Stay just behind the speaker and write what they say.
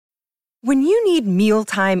When you need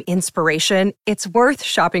mealtime inspiration, it's worth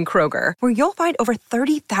shopping Kroger, where you'll find over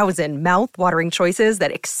 30,000 mouth-watering choices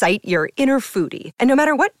that excite your inner foodie. And no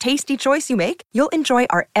matter what tasty choice you make, you'll enjoy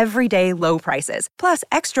our everyday low prices, plus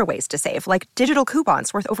extra ways to save, like digital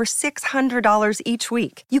coupons worth over $600 each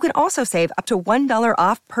week. You can also save up to $1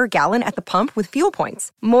 off per gallon at the pump with fuel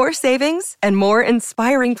points. More savings and more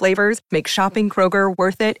inspiring flavors make shopping Kroger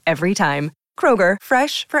worth it every time. Kroger,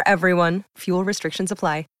 fresh for everyone. Fuel restrictions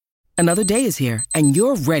apply. Another day is here, and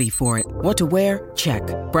you're ready for it. What to wear? Check.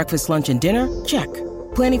 Breakfast, lunch, and dinner? Check.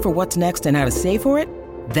 Planning for what's next and how to save for it?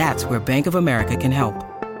 That's where Bank of America can help.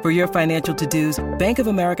 For your financial to-dos, Bank of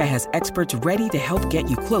America has experts ready to help get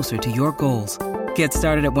you closer to your goals. Get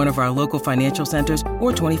started at one of our local financial centers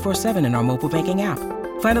or 24/7 in our mobile banking app.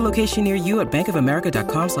 Find a location near you at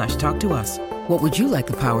bankofamerica.com/talktous. What would you like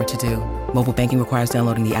the power to do? Mobile banking requires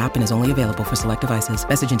downloading the app and is only available for select devices.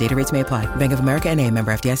 Message and data rates may apply. Bank of America N.A.,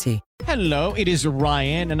 member FDIC. Hello, it is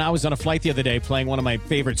Ryan, and I was on a flight the other day playing one of my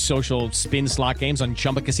favorite social spin slot games on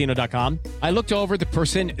ChumbaCasino.com. I looked over at the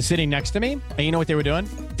person sitting next to me, and you know what they were doing?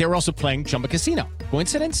 They were also playing Chumba Casino.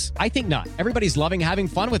 Coincidence? I think not. Everybody's loving having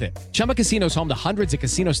fun with it. Chumba Casino is home to hundreds of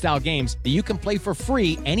casino-style games that you can play for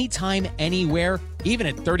free anytime, anywhere, even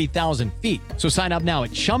at 30,000 feet. So sign up now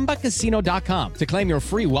at ChumbaCasino.com to claim your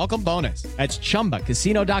free welcome bonus. That's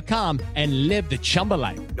ChumbaCasino.com and live the Chumba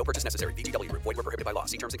life. No purchase necessary. VGW. Void where prohibited by law.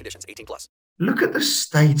 See terms and conditions. 18+. Look at the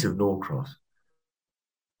state of Norcross.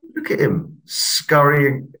 Look at him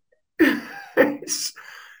scurrying,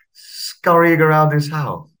 scurrying around his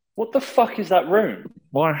house. What the fuck is that room?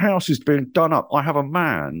 My house is being done up. I have a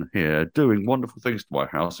man here doing wonderful things to my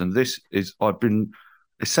house, and I've been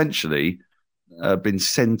essentially been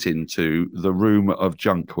sent into the room of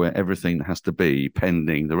junk where everything has to be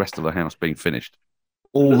pending the rest of the house being finished.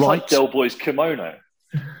 All Looks right, like Del Boy's kimono.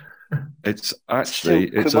 It's actually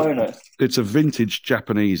it's a vintage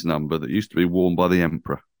Japanese number that used to be worn by the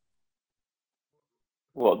emperor.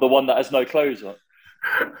 What, the one that has no clothes on?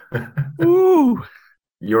 Ooh.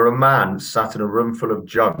 You're a man sat in a room full of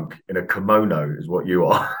junk in a kimono, is what you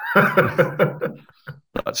are.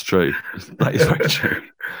 That's true. That is very true.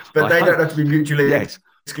 But they don't have to be mutually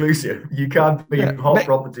exclusive. You can be hot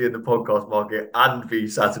property in the podcast market and be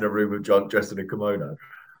sat in a room of junk dressed in a kimono.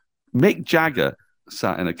 Mick Jagger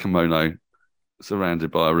sat in a kimono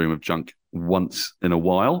surrounded by a room of junk once in a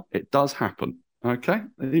while. It does happen, okay?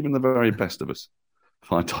 Even the very best of us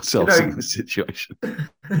find ourselves in this situation.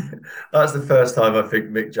 That's the first time I think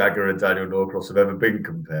Mick Jagger and Daniel Norcross have ever been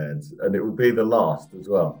compared, and it will be the last as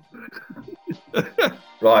well.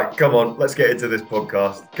 Right, come on, let's get into this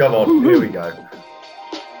podcast. Come on, here we go.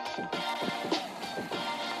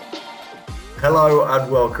 Hello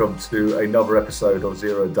and welcome to another episode of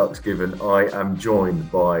Zero Ducks Given. I am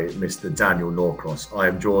joined by Mr. Daniel Norcross. I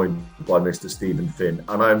am joined by Mr. Stephen Finn,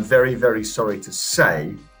 and I am very, very sorry to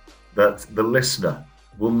say that the listener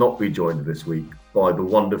will not be joined this week by the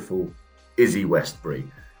wonderful Izzy Westbury.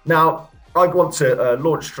 Now, I want to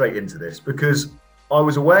launch straight into this because I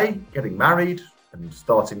was away getting married and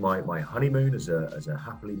starting my honeymoon as a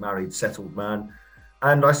happily married, settled man.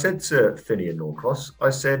 And I said to Finny and Norcross,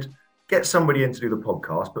 I said, get somebody in to do the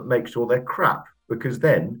podcast, but make sure they're crap, because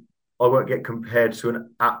then I won't get compared to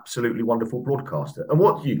an absolutely wonderful broadcaster. And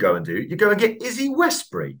what do you go and do? You go and get Izzy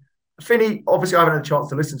Westbury. Finny, obviously, I haven't had a chance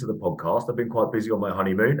to listen to the podcast. I've been quite busy on my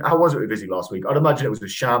honeymoon. How was it with Izzy last week? I'd imagine it was a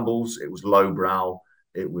shambles. It was lowbrow.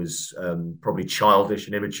 It was probably childish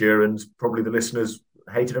and immature, and probably the listeners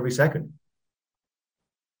hated every second.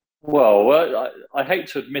 Well, I hate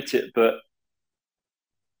to admit it, but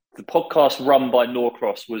the podcast run by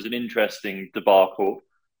Norcross was an interesting debacle.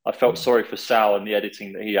 I felt sorry for Sal and the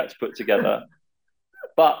editing that he had to put together.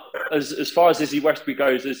 But as far as Izzy Westbury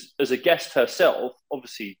goes, as a guest herself,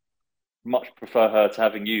 obviously much prefer her to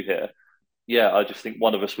having you here. Yeah, I just think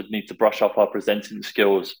one of us would need to brush up our presenting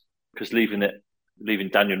skills, because leaving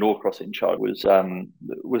Daniel Norcross in charge was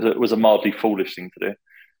a mildly foolish thing to do.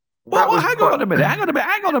 Well, hang on a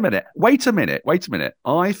minute. Wait a minute.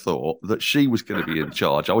 I thought that she was going to be in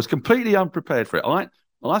charge. I was completely unprepared for it.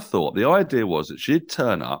 I thought the idea was that she'd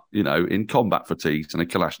turn up, in combat fatigues and a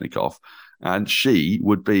Kalashnikov, and she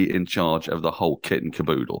would be in charge of the whole kit and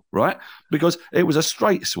caboodle, right? Because it was a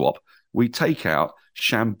straight swap. We take out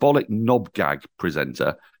shambolic knob gag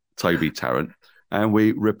presenter Toby Tarrant, and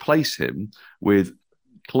we replace him with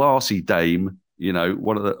classy dame,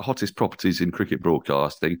 one of the hottest properties in cricket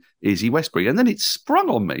broadcasting, Izzy Westbury. And then it sprung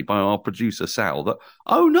on me by our producer, Sal, that,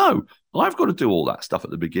 oh no, I've got to do all that stuff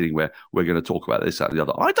at the beginning where we're going to talk about this, that, and the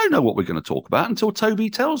other. I don't know what we're going to talk about until Toby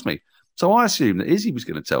tells me. So I assumed that Izzy was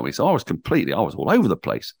going to tell me. So I was all over the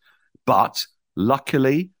place. But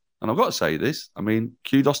luckily, And I've got to say this, I mean,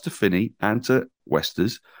 kudos to Finney and to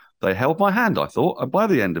Westers. They held my hand, I thought, and by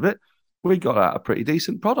the end of it, we got out a pretty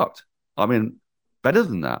decent product. I mean, better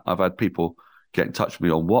than that. I've had people get in touch with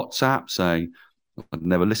me on WhatsApp saying, I'd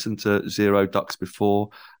never listened to Zero Ducks before,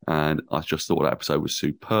 and I just thought that episode was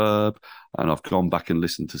superb. And I've gone back and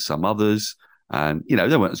listened to some others, and they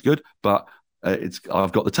weren't as good, but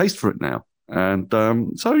I've got the taste for it now. And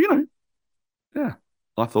so yeah,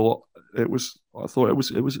 I thought it was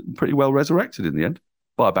pretty well resurrected in the end.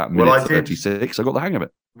 By about minute 36, I got the hang of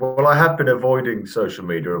it. Well, I have been avoiding social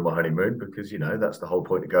media on my honeymoon because, that's the whole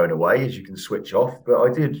point of going away is you can switch off. But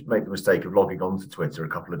I did make the mistake of logging on to Twitter a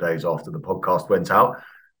couple of days after the podcast went out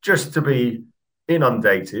just to be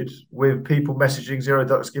inundated with people messaging Zero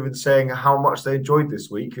Ducks Given saying how much they enjoyed this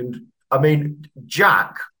week. And I mean,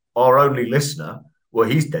 Jack, our only listener, well,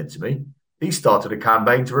 he's dead to me. He started a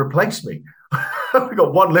campaign to replace me. We've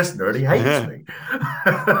got one listener and he hates me.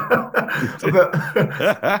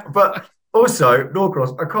 but also,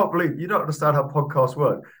 Norcross, I can't believe you don't understand how podcasts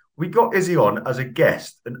work. We got Izzy on as a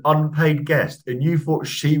guest, an unpaid guest, and you thought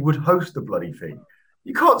she would host the bloody thing.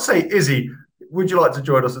 You can't say, Izzy, would you like to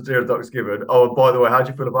join us at Zero Ducks Given? Oh, and by the way, how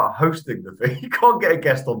do you feel about hosting the thing? You can't get a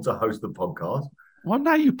guest on to host the podcast. Well,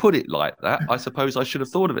 now you put it like that, I suppose I should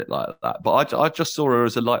have thought of it like that. But I just saw her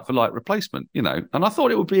as a like-for-like replacement, and I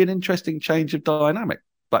thought it would be an interesting change of dynamic.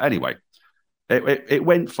 But anyway, it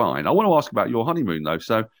went fine. I want to ask about your honeymoon, though.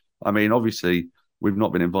 So, I mean, obviously, we've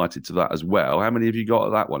not been invited to that as well. How many have you got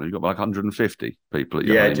at that one? Have you got like 150 people at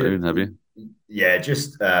your honeymoon, have you? Yeah,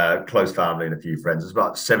 just close family and a few friends. There's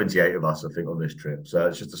about 78 of us, I think, on this trip. So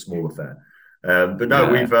it's just a small affair. But no,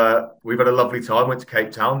 we've had a lovely time. Went to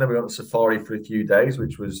Cape Town, then we went on safari for a few days,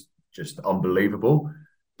 which was just unbelievable.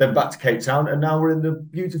 Then back to Cape Town, and now we're in the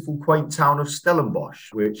beautiful, quaint town of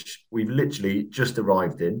Stellenbosch, which we've literally just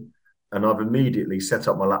arrived in. And I've immediately set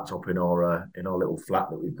up my laptop in our little flat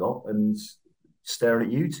that we've got and staring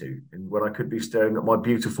at you two, and when I could be staring at my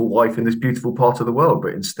beautiful wife in this beautiful part of the world,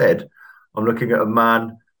 but instead I'm looking at a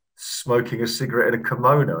man smoking a cigarette in a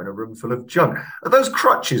kimono in a room full of junk. Are those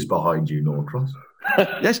crutches behind you, Norcross?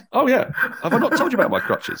 Yes. Oh, yeah. Have I not told you about my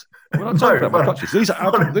crutches? Have I not told you about my crutches? These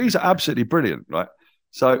are absolutely brilliant, right?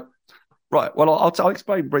 So, right. Well, I'll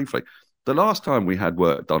explain briefly. The last time we had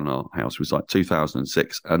work done in our house was like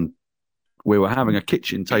 2006, and we were having a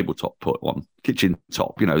kitchen tabletop put on, kitchen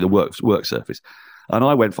top, the work surface. And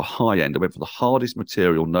I went for high end. I went for the hardest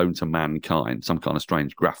material known to mankind, some kind of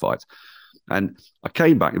strange graphite. And I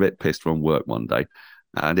came back a bit pissed from work one day,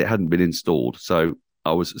 and it hadn't been installed. So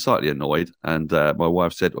I was slightly annoyed, and my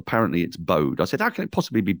wife said, apparently it's bowed. I said, how can it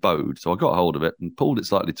possibly be bowed? So I got hold of it and pulled it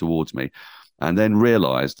slightly towards me, and then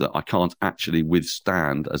realised that I can't actually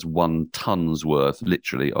withstand as 1 ton's worth,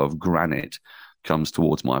 literally, of granite comes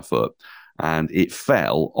towards my foot. And it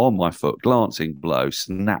fell on my foot, glancing blow,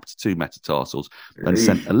 snapped 2 metatarsals, and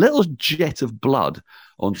sent a little jet of blood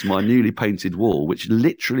onto my newly painted wall, which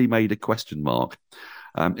literally made a question mark.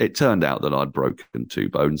 It turned out that I'd broken 2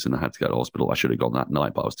 bones and I had to go to hospital. I should have gone that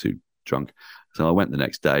night, but I was too drunk. So I went the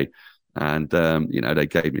next day, and they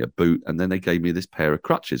gave me a boot, and then they gave me this pair of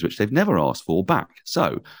crutches, which they've never asked for back.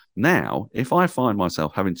 So now, if I find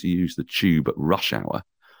myself having to use the tube at rush hour,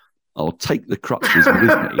 I'll take the crutches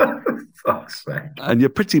with me. Fuck's sake. And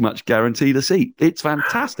you're pretty much guaranteed a seat. It's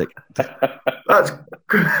fantastic. That's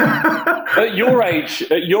At your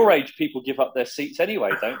age, people give up their seats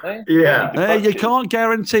anyway, don't they? Yeah. You can't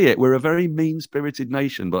guarantee it. We're a very mean-spirited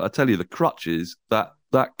nation, but I tell you, the crutches, that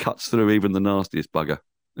cuts through even the nastiest bugger.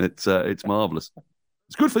 It's marvellous.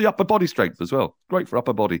 It's good for the upper body strength as well. Great for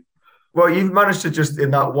upper body. Well, you've managed to just,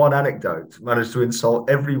 in that one anecdote, managed to insult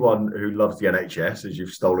everyone who loves the NHS, as you've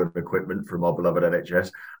stolen equipment from our beloved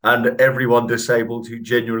NHS, and everyone disabled who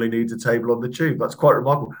genuinely needs a table on the tube. That's quite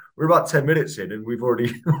remarkable. We're about 10 minutes in, and we've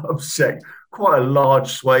already upset quite a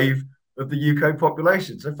large swathe of the UK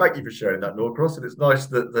population. So thank you for sharing that, Norcross. And it's nice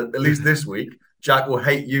that at least this week, Jack will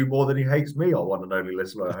hate you more than he hates me, our one and only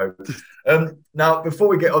listener, I hope. Now, before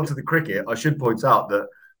we get onto the cricket, I should point out that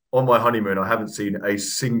on my honeymoon, I haven't seen a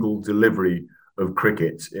single delivery of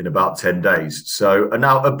cricket in about 10 days. So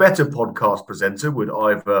now a better podcast presenter would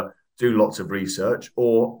either do lots of research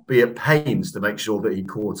or be at pains to make sure that he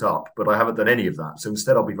caught up. But I haven't done any of that. So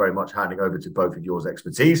instead, I'll be very much handing over to both of yours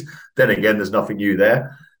expertise. Then again, there's nothing new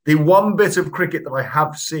there. The one bit of cricket that I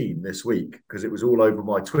have seen this week, because it was all over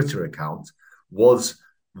my Twitter account, was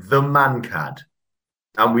the Womankad.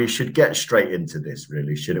 And we should get straight into this,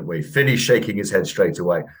 really, shouldn't we? Finney's shaking his head straight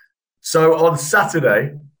away. So on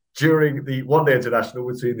Saturday, during the one-day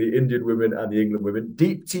international between the Indian women and the England women,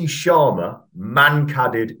 Deepti Sharma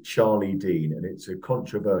man-cadded Charlie Dean, and it's a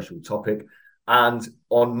controversial topic. And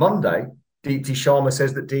on Monday, Deepti Sharma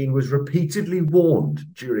says that Dean was repeatedly warned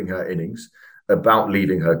during her innings about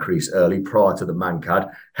leaving her crease early prior to the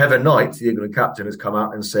Mankad. Heather Knight, the England captain, has come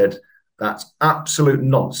out and said that's absolute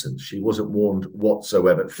nonsense. She wasn't warned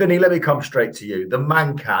whatsoever. Finney, let me come straight to you. The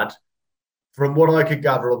Mankad, from what I could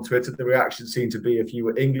gather on Twitter, the reaction seemed to be if you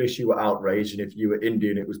were English, you were outraged, and if you were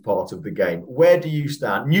Indian, it was part of the game. Where do you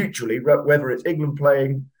stand neutrally, whether it's England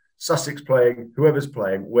playing, Sussex playing, whoever's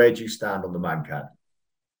playing? Where do you stand on the Mankad?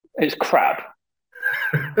 It's crap.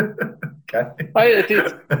 Okay.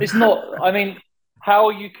 It's not. I mean, how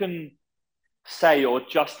you can say or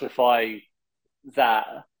justify that,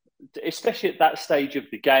 especially at that stage of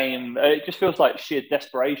the game, it just feels like sheer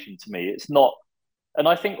desperation to me. It's not. And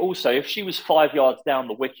I think also if she was 5 yards down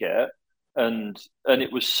the wicket and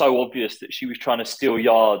it was so obvious that she was trying to steal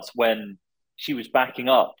yards when she was backing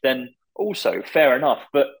up, then also fair enough.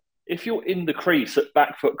 But if you're in the crease at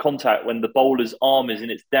back foot contact when the bowler's arm is in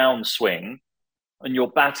its downswing and your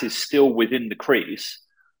bat is still within the crease,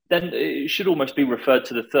 then it should almost be referred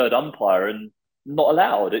to the third umpire and not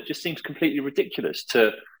allowed. It just seems completely ridiculous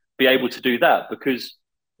to be able to do that, because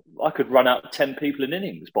I could run out 10 people in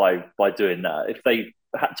innings by doing that if they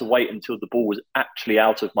had to wait until the ball was actually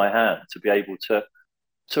out of my hand to be able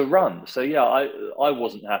to run. So yeah, I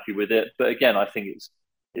wasn't happy with it. But again, I think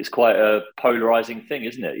it's quite a polarizing thing,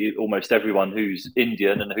 isn't it? Almost everyone who's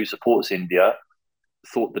Indian and who supports India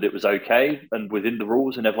thought that it was okay and within the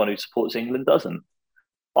rules, and everyone who supports England doesn't.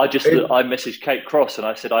 I messaged Kate Cross and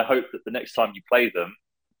I said, I hope that the next time you play them,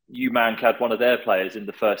 you Mankad one of their players in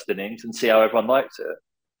the first innings and see how everyone likes it.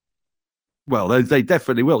 Well, they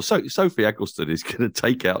definitely will. So Sophie Eccleston is going to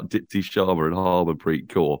take out Dipti Sharma and Harmanpreet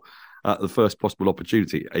Kaur at the first possible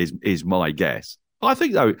opportunity, is my guess. I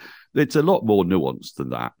think, though, it's a lot more nuanced than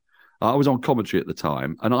that. I was on commentary at the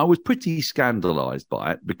time, and I was pretty scandalised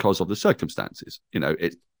by it because of the circumstances. You know,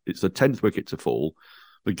 it's the 10th wicket to fall.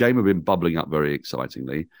 The game had been bubbling up very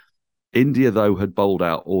excitingly. India, though, had bowled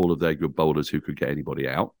out all of their good bowlers who could get anybody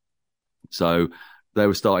out. So they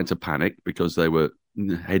were starting to panic because they were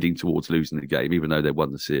heading towards losing the game, even though they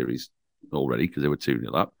won the series already because they were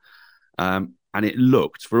 2-0 up. And it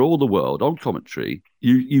looked, for all the world, on commentary,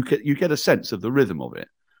 you get a sense of the rhythm of it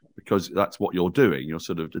because that's what you're doing. You're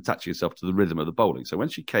sort of attaching yourself to the rhythm of the bowling. So when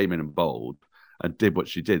she came in and bowled and did what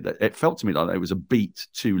she did, it felt to me like it was a beat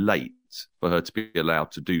too late for her to be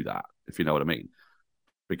allowed to do that, if you know what I mean.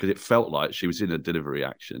 Because it felt like she was in a delivery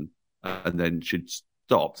action and then she'd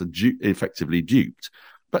stopped and effectively duped.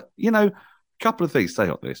 But, you know, a couple of things to say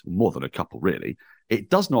on this, more than a couple, really. It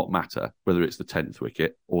does not matter whether it's the 10th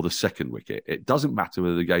wicket or the second wicket. It doesn't matter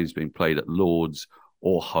whether the game's being played at Lord's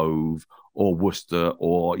or Hove or Worcester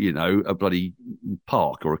or, you know, a bloody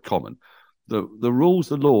park or a common. The rules,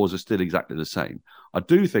 the laws are still exactly the same. I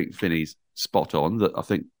do think Finney's spot on that. I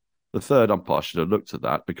think the third umpire should have looked at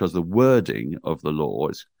that because the wording of the law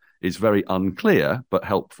is very unclear but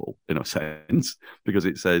helpful in a sense, because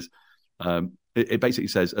it says, it basically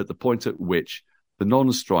says at the point at which the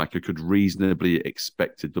non-striker could reasonably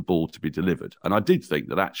expected the ball to be delivered. And I did think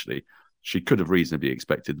that actually she could have reasonably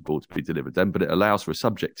expected the ball to be delivered then, but it allows for a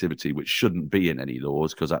subjectivity which shouldn't be in any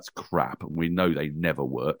laws because that's crap. And we know they never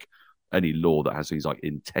work. Any law that has things like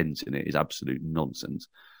intent in it is absolute nonsense.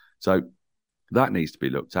 So that needs to be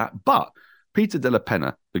looked at. But Peter de la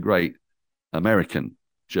Penna, the great American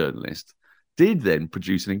journalist, did then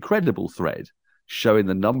produce an incredible thread showing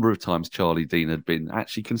the number of times Charlie Dean had been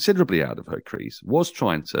actually considerably out of her crease, was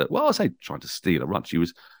trying to steal a run. She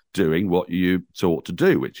was doing what you taught to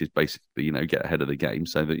do, which is basically, you know, get ahead of the game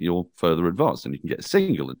so that you're further advanced and you can get a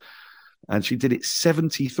single. And she did it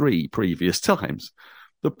 73 previous times.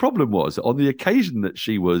 The problem was, on the occasion that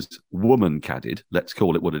she was woman-cadded, let's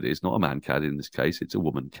call it what it is, not a man-cad in this case, it's a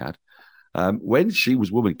woman-cad. When she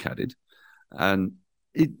was woman-cadded, and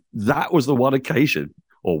that was the one occasion,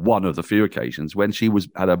 or one of the few occasions, when she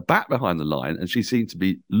had her back behind the line and she seemed to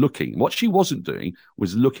be looking. What she wasn't doing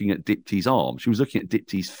was looking at Dipti's arm. She was looking at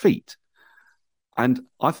Dipti's feet. And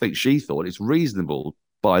I think she thought it's reasonable,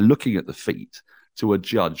 by looking at the feet, to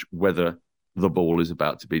adjudge whether the ball is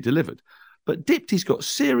about to be delivered. But Dipti's got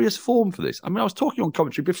serious form for this. I mean, I was talking on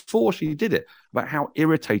commentary before she did it about how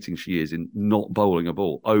irritating she is in not bowling a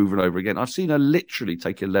ball over and over again. I've seen her literally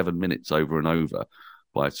take 11 minutes over and over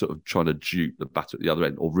by sort of trying to dupe the batter at the other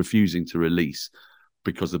end or refusing to release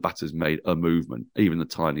because the batter's made a movement, even the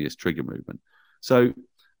tiniest trigger movement. So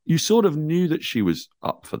you sort of knew that she was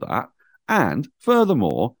up for that. And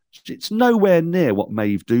furthermore, it's nowhere near what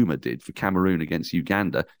Maeve Duma did for Cameroon against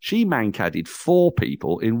Uganda. She mancadded 4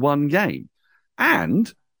 people in one game.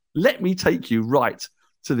 And let me take you right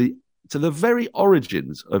to to the very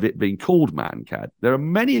origins of it being called Mankad. There are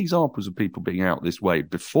many examples of people being out this way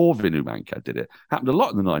before Vinu Mankad did it. Happened a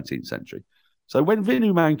lot in the 19th century. So when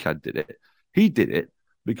Vinu Mankad did it, he did it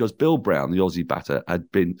because Bill Brown, the Aussie batter,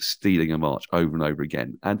 had been stealing a march over and over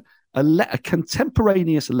again. And a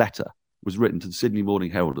contemporaneous letter was written to the Sydney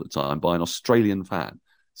Morning Herald at the time by an Australian fan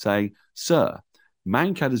saying, "Sir,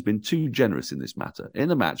 Mankad has been too generous in this matter. In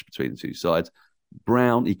the match between the two sides,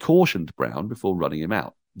 he cautioned Brown before running him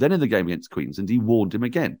out. Then in the game against Queensland, he warned him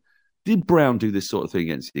again. Did Brown do this sort of thing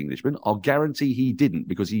against the Englishman? I'll guarantee he didn't,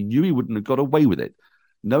 because he knew he wouldn't have got away with it.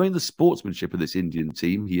 Knowing the sportsmanship of this Indian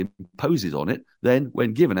team, he imposes on it. Then,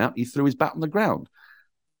 when given out, he threw his bat on the ground."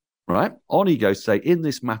 Right? On he goes to say, in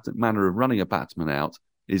this manner of running a batsman out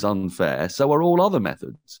is unfair, so are all other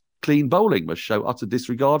methods. Clean bowling must show utter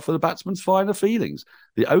disregard for the batsman's finer feelings.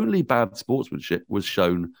 The only bad sportsmanship was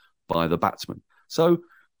shown by the batsman. So,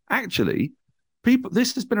 actually,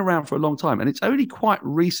 this has been around for a long time, and it's only quite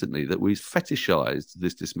recently that we've fetishized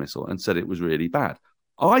this dismissal and said it was really bad.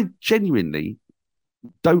 I genuinely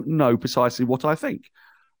don't know precisely what I think.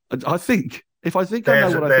 I think if I think I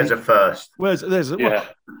know what I think, there's a first. But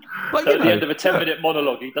at the end of a 10-minute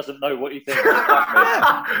monologue, he doesn't know what he thinks.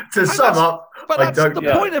 To sum up, but that's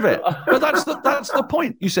the point of it. But that's the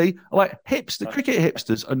point. You see, like cricket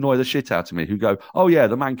hipsters annoy the shit out of me, who go, "Oh yeah,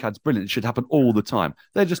 the Mankad's brilliant. It should happen all the time."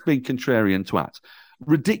 They're just being contrarian twats.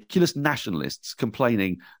 Ridiculous nationalists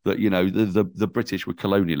complaining that, you know, the British were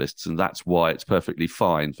colonialists and that's why it's perfectly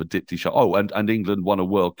fine for Dipti Shah. Oh, and England won a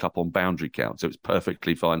World Cup on boundary count, so it's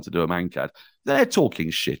perfectly fine to do a Mankad. They're talking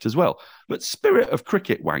shit as well. But spirit of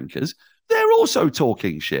cricket wankers, they're also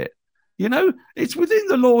talking shit. You know, it's within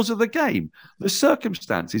the laws of the game. The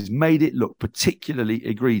circumstances made it look particularly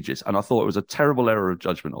egregious, and I thought it was a terrible error of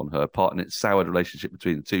judgment on her part, and it soured the relationship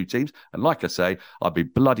between the two teams. And like I say, I'd be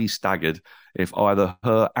bloody staggered if either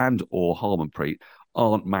her and or Harmanpreet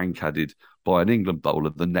aren't Mankaded by an England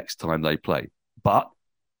bowler the next time they play. But,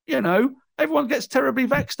 you know, everyone gets terribly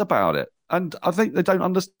vexed about it. And I think they don't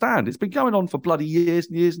understand. It's been going on for bloody years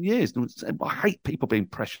and years and years. And I hate people being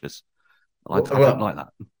precious. I don't like that.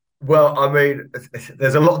 Well, I mean,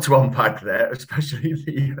 there's a lot to unpack there, especially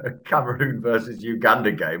the Cameroon versus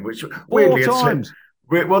Uganda game, which weirdly Four times.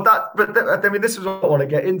 I mean, this is what I want to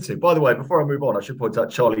get into. By the way, before I move on, I should point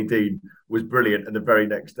out Charlie Dean was brilliant, and the very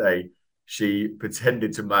next day she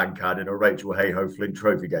pretended to Mankad in a Rachel Hayhoe Flint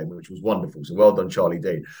Trophy game, which was wonderful. So well done, Charlie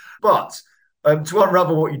Dean. But to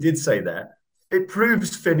unravel what you did say there, it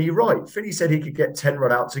proves Finney right. Finney said he could get 10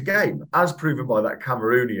 run-outs a game, as proven by that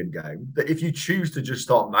Cameroonian game, that if you choose to just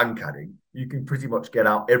start Mankadding, you can pretty much get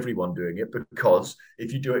out everyone doing it, because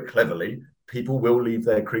if you do it cleverly, people will leave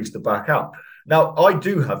their crease to back up. Now, I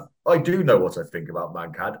do know what I think about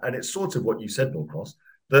Mankad, and it's sort of what you said, Norcross,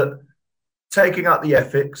 that taking out the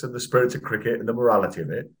ethics and the spirit of cricket and the morality of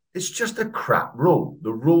it, it's just a crap rule.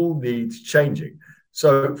 The rule needs changing.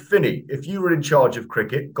 So, Finney, if you were in charge of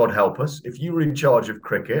cricket, God help us, if you were in charge of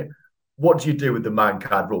cricket, what do you do with the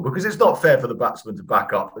Mankad rule? Because it's not fair for the batsmen to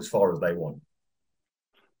back up as far as they want.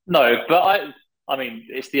 No, but I mean,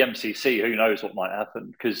 it's the MCC. Who knows what might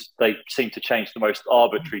happen? Because they seem to change the most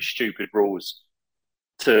arbitrary, stupid rules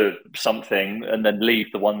to something and then leave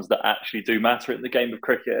the ones that actually do matter in the game of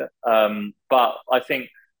cricket. But I think,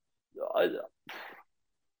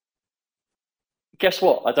 guess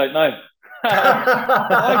what? I don't know.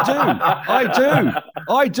 I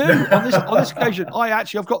do. On this occasion,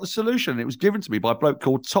 I've got the solution. It was given to me by a bloke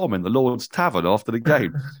called Tom in the Lord's Tavern after the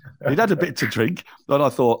game. He'd had a bit to drink, and I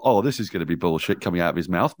thought, oh, this is going to be bullshit coming out of his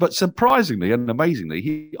mouth. But surprisingly and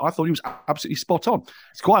amazingly, I thought he was absolutely spot on.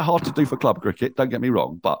 It's quite hard to do for club cricket, don't get me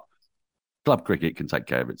wrong, but club cricket can take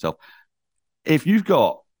care of itself. If you've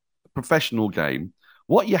got a professional game,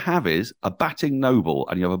 what you have is a batting no ball,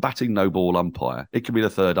 and you have a batting no ball umpire. It can be the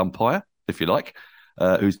third umpire, if you like,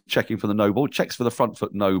 who's checking for the no ball, checks for the front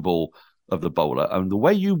foot no ball of the bowler. And the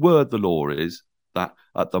way you word the law is that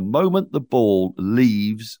at the moment the ball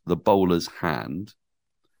leaves the bowler's hand,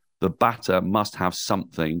 the batter must have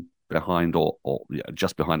something behind or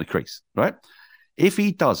just behind the crease, right? If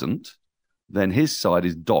he doesn't, then his side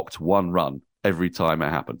is docked 1 run every time it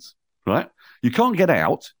happens, right? You can't get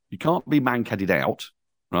out. You can't be Mankadded out,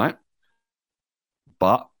 right?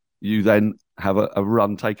 But you then have a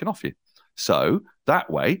run taken off you. So that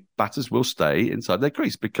way, batters will stay inside their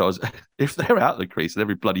crease, because if they're out of the crease and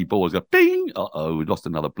every bloody ball is going, bing, we lost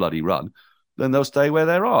another bloody run, then they'll stay where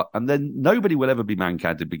they are. And then nobody will ever be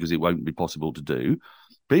Mankadded, because it won't be possible to do.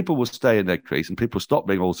 People will stay in their crease and people stop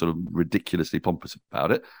being all sort of ridiculously pompous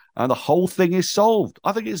about it. And the whole thing is solved.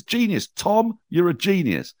 I think it's genius. Tom, you're a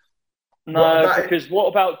genius. No, because what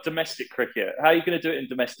about domestic cricket? How are you going to do it in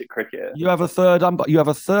domestic cricket? You have a third umpire. You have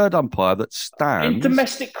a third umpire that stands In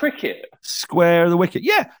domestic cricket, square of the wicket.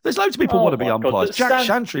 Yeah, there's loads of people who want to be umpires. Jack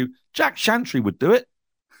Shantry would do it.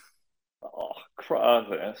 Oh,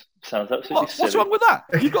 that sounds absolutely silly. What's wrong with that?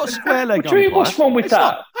 You've got a square leg umpire. What's wrong with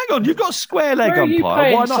that? Hang on, you've got a square leg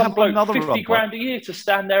umpire. Why not have another 50 umpire? grand a year to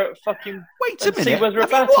stand there at fucking Wait a minute. See whether a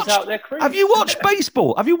batter's out there crease. Have you watched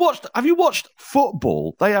baseball? Have you watched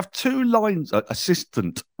football? They have two lines,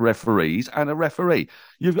 assistant referees and a referee.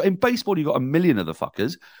 In baseball, you've got a million of the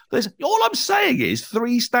fuckers. All I'm saying is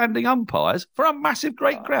 3 standing umpires for a massive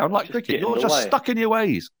great ground like cricket. You're just stuck in your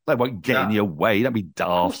ways. They won't get in your way. Don't be daft.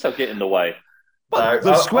 Of course they'll get in the way. But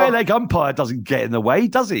the square leg umpire doesn't get in the way,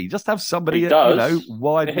 does he? Just have somebody,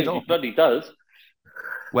 wide mid off. He bloody does.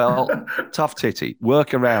 Well, tough titty.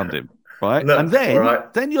 Work around him, right? Look, and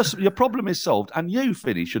then your problem is solved. And you,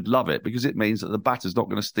 Finney, should love it because it means that the batter's not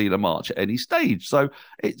going to steal a march at any stage. So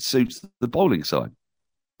it suits the bowling side.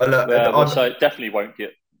 So it definitely won't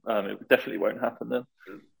get. It definitely won't happen then.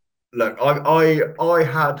 Look, I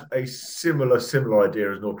had a similar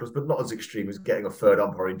idea as Norcross, but not as extreme as getting a third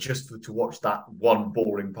umpire in just to watch that one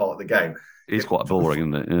boring part of the game. It's quite boring,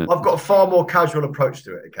 isn't it? Yeah. I've got a far more casual approach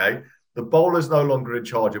to it, okay? The bowler's no longer in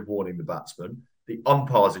charge of warning the batsman. The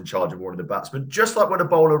umpire's in charge of warning the batsman. Just like when a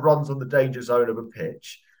bowler runs on the danger zone of a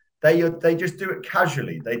pitch, they just do it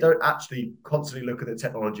casually. They don't actually constantly look at the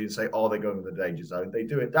technology and say, are they going in the danger zone? They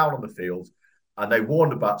do it down on the field. And they warn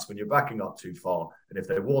the batsman, you're backing up too far. And if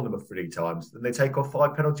they warn them 3 times, then they take off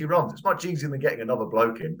 5 penalty runs. It's much easier than getting another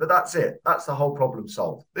bloke in. But that's it. That's the whole problem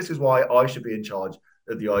solved. This is why I should be in charge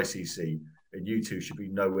of the ICC. And you two should be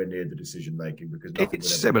nowhere near the decision making because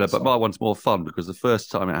it's similar, but my one's more fun because the first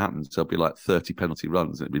time it happens, there'll be like 30 penalty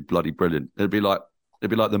runs. And it'd be bloody brilliant. It'd be like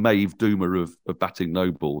the Maeve Doomer of batting no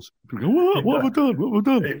balls. What have I done? What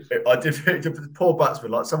have I done? I did think the poor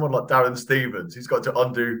batsman, like someone like Darren Stevens, he's got to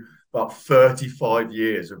undo about 35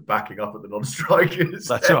 years of backing up at the non-strikers.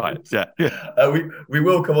 That's right. Yeah. We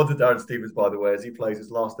will come on to Darren Stevens, by the way, as he plays his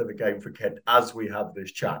last ever game for Kent as we have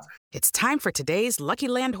this chat. It's time for today's Lucky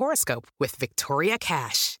Land horoscope with Victoria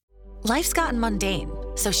Cash. Life's gotten mundane,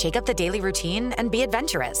 so shake up the daily routine and be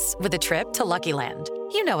adventurous with a trip to Lucky Land.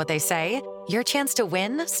 You know what they say. Your chance to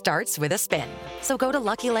win starts with a spin. So go to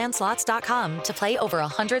LuckyLandSlots.com to play over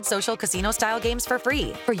 100 social casino-style games for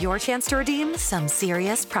free for your chance to redeem some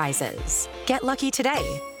serious prizes. Get lucky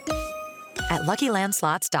today at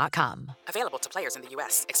LuckyLandSlots.com. Available to players in the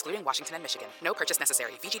U.S., excluding Washington and Michigan. No purchase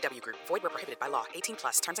necessary. VGW Group. Void where prohibited by law.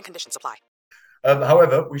 18+. Terms and conditions apply.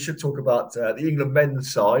 However, we should talk about the England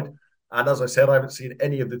men's side. And as I said, I haven't seen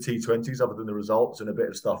any of the T20s other than the results and a bit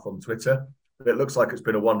of stuff on Twitter. It looks like it's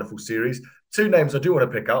been a wonderful series. 2 names I do want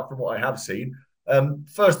to pick up from what I have seen.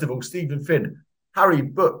 First of all, Stephen Finn. Harry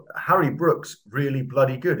Brooks, really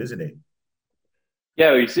bloody good, isn't he?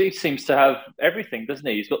 Yeah, he seems to have everything, doesn't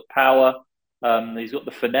he? He's got power. He's got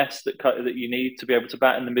the finesse that you need to be able to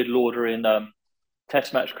bat in the middle order in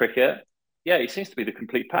Test match cricket. Yeah, he seems to be the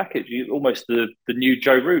complete package. Almost the new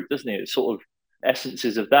Joe Root, doesn't he? It's sort of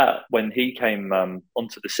essences of that when he came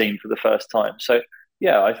onto the scene for the first time. So,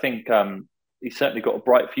 yeah, I think he's certainly got a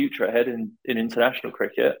bright future ahead in international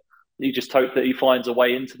cricket. You just hope that he finds a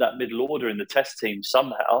way into that middle order in the Test team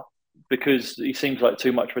somehow, because he seems like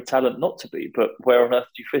too much of a talent not to be. But where on earth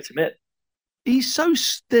do you fit him in? He's so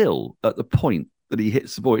still at the point that he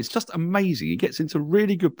hits the ball. It's just amazing. He gets into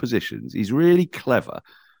really good positions. He's really clever.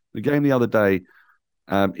 The game the other day,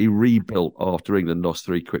 he rebuilt after England lost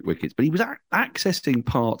 3 quick wickets, but he was accessing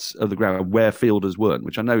parts of the ground where fielders weren't,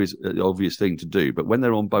 which I know is an obvious thing to do. But when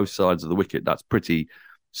they're on both sides of the wicket, that's pretty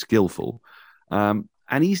skillful.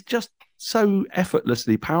 And he's just so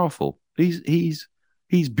effortlessly powerful. He's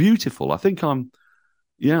beautiful. I think I'm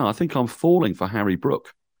falling for Harry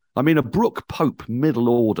Brook. I mean, a Brook Pope middle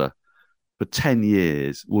order for 10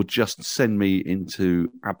 years will just send me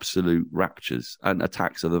into absolute raptures and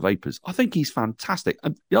attacks of the vapours. I think he's fantastic.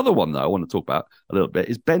 And the other one, though, I want to talk about a little bit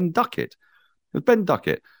is Ben Duckett. Ben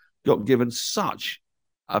Duckett got given such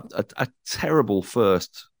a terrible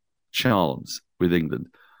first chance with England.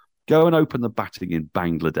 Go and open the batting in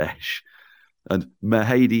Bangladesh, and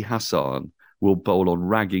Mehdi Hassan will bowl on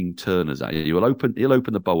ragging turners at you. He'll open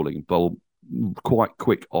the bowling and bowl quite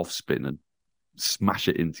quick off spin and smash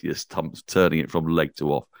it into your stumps, turning it from leg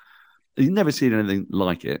to off. He's never seen anything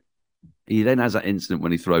like it. He then has that incident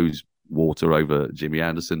when he throws water over Jimmy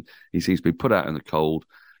Anderson. He seems to be put out in the cold.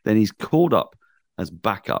 Then he's called up as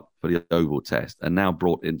backup for the Oval Test and now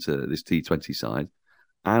brought into this T20 side.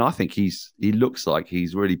 And I think he looks like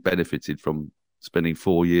he's really benefited from spending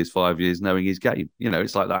 4 years, 5 years knowing his game. You know,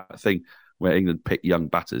 it's like that thing where England pick young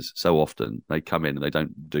batters so often, they come in and they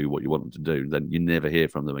don't do what you want them to do, then you never hear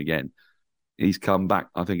from them again. He's come back,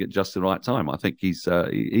 I think, at just the right time. I think he's a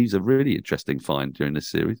really interesting find during this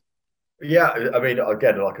series. Yeah, I mean,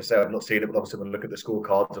 again, like I say, I've not seen it, but obviously when I look at the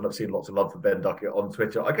scorecards, and I've seen lots of love for Ben Duckett on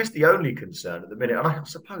Twitter. I guess the only concern at the minute, and I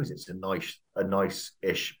suppose it's a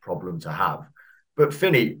nice-ish problem to have, but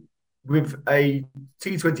Finney, with a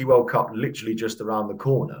T20 World Cup literally just around the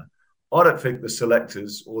corner, I don't think the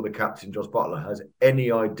selectors or the captain, Josh Butler, has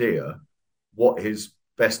any idea what his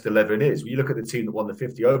best 11 is. When you look at the team that won the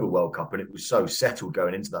 50 over World Cup, and it was so settled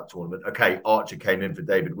going into that tournament. Okay, Archer came in for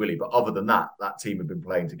David Willey, but other than that, that team had been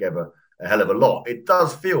playing together a hell of a lot. It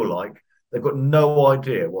does feel like they've got no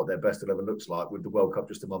idea what their best 11 looks like with the World Cup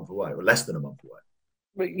just a month away, or less than a month away.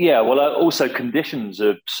 But yeah, well, also conditions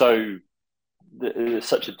are there's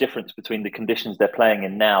such a difference between the conditions they're playing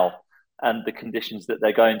in now and the conditions that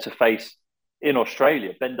they're going to face in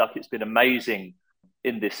Australia. Ben Duckett's been amazing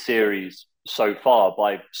in this series so far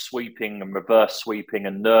by sweeping and reverse sweeping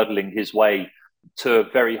and nurdling his way to a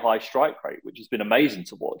very high strike rate, which has been amazing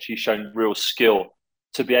to watch. He's shown real skill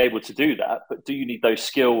to be able to do that. But do you need those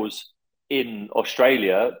skills in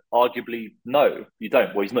Australia? Arguably, no, you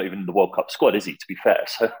don't. Well, he's not even in the World Cup squad, is he, to be fair?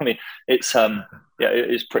 So, I mean, it's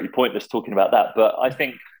it's pretty pointless talking about that. But I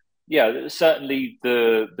think, yeah, certainly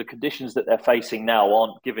the conditions that they're facing now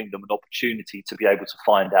aren't giving them an opportunity to be able to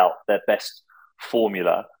find out their best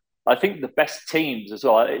formula. I think the best teams as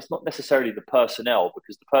well, it's not necessarily the personnel,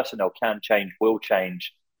 because the personnel can change, will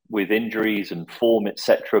change with injuries and form,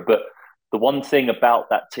 etc. But the one thing about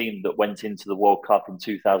that team that went into the World Cup in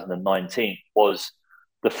 2019 was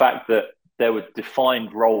the fact that there were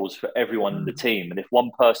defined roles for everyone in the team. And if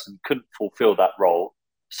one person couldn't fulfill that role,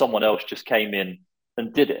 someone else just came in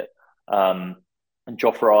and did it. And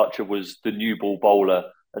Jofra Archer was the new ball bowler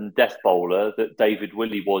and death bowler that David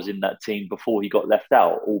Willey was in that team before he got left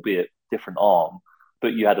out, albeit different arm.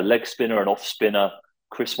 But you had a leg spinner, an off spinner.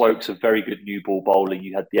 Chris Woakes, a very good new ball bowler.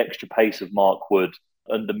 You had the extra pace of Mark Wood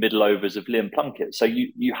and the middle overs of Liam Plunkett. So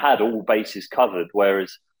you had all bases covered,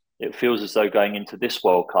 whereas it feels as though going into this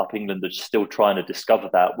World Cup, England are still trying to discover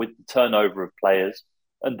that with the turnover of players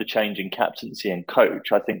and the change in captaincy and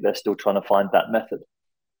coach. I think they're still trying to find that method.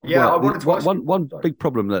 Yeah, well, one big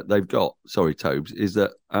problem that they've got, sorry, Tobes, is that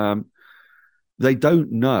they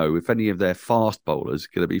don't know if any of their fast bowlers are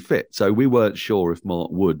going to be fit. So we weren't sure if Mark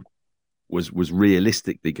Wood was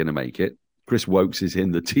realistically going to make it. Chris Woakes is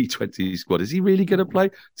in the T20 squad. Is he really going to play?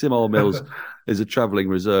 Tim Mills is a travelling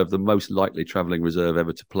reserve, the most likely travelling reserve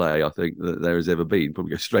ever to play, I think, that there has ever been. Probably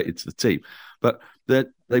go straight into the team. But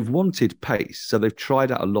they've wanted pace. So they've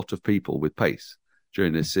tried out a lot of people with pace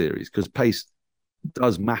during this series, because pace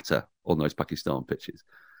does matter on those Pakistan pitches.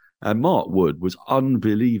 And Mark Wood was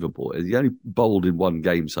unbelievable. He only bowled in one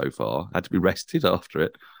game so far, had to be rested after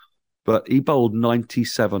it. But he bowled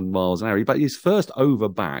 97 miles an hour. But his first over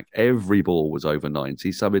back, every ball was over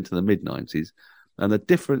 90, some into the mid-90s. And the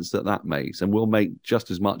difference that makes, and will make just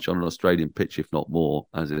as much on an Australian pitch, if not more,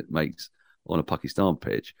 as it makes on a Pakistan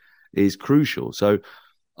pitch, is crucial. So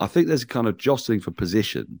I think there's a kind of jostling for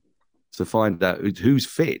position to find out who's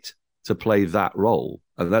fit to play that role.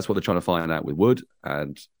 And that's what they're trying to find out with Wood.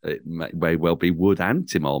 And it may well be Wood and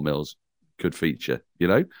Tim Mills could feature, you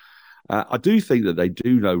know. I do think that they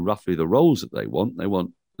do know roughly the roles that they want. They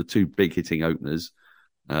want the two big hitting openers.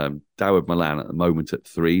 Dawud Malan at the moment at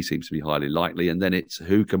 3 seems to be highly likely. And then it's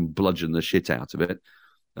who can bludgeon the shit out of it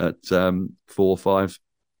at 4, 5,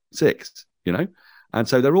 6, you know. And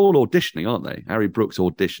so they're all auditioning, aren't they? Harry Brooks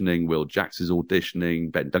auditioning, Will Jacks is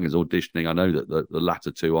auditioning, Ben Duncan's auditioning. I know that the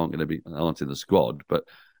latter two aren't in the squad, but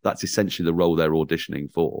that's essentially the role they're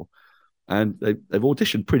auditioning for. And they've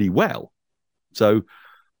auditioned pretty well. So,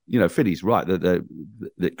 you know, Finney's right that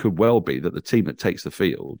it could well be that the team that takes the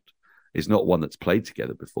field is not one that's played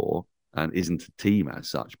together before and isn't a team as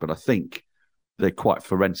such. But I think they quite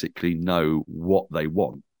forensically know what they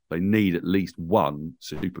want. They need at least one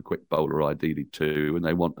super quick bowler, ideally 2, and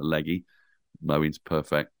they want a leggy. Moeen's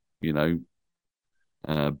perfect, you know.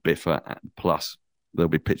 Biffa, plus there'll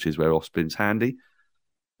be pitches where off spin's handy.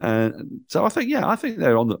 So I think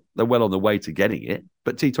they're well on the way to getting it.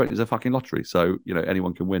 But T20 is a fucking lottery, so you know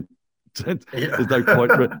anyone can win. There's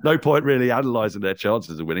no point really analysing their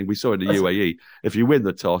chances of winning. We saw in the UAE, if you win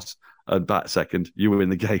the toss and bat second, you win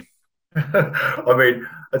the game. I mean,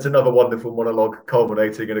 it's another wonderful monologue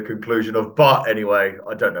culminating in a conclusion of, but anyway,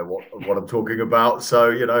 I don't know what I'm talking about, so,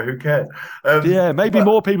 you know, who cares? Maybe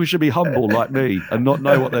more people should be humble like me and not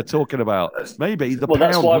know what they're talking about. Maybe the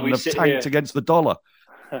pound wouldn't have tanked against the dollar.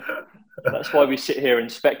 That's why we sit here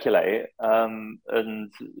and speculate, and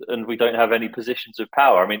we don't have any positions of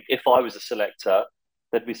power. I mean, if I was a selector,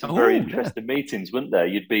 there'd be some very interesting meetings, wouldn't there?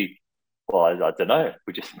 You'd be, well, I don't know.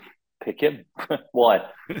 We just pick him. Why?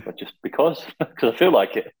 Well, just because I feel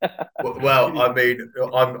like it. Well, I mean,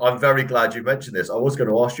 I'm very glad you mentioned this. I was going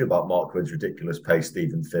to ask you about Mark Wood's ridiculous pace,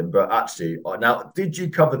 Stephen Finn, but actually, now, did you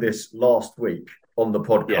cover this last week on the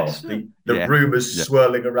podcast? Yes. The rumours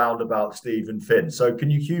swirling around about Stephen Finn. So, can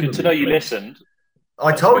you humour me? Good to know you listened.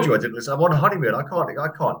 I told you I didn't listen. I'm on a honeymoon. I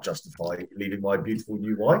can't justify leaving my beautiful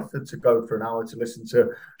new wife to go for an hour to listen to.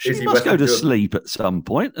 She must go to sleep at some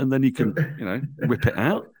point, and then you can, whip it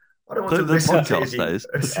out. I don't want to listen to Izzy. I was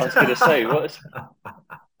going to say, what's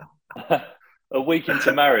a week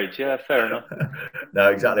into marriage? Yeah, fair enough. No,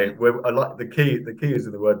 exactly. I like the key. The key is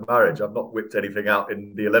in the word marriage. I've not whipped anything out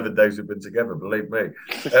in the 11 days we've been together. Believe me.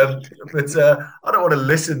 But I don't want to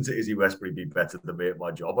listen to Izzy Westbury be better than me at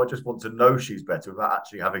my job. I just want to know she's better without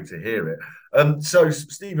actually having to hear it. So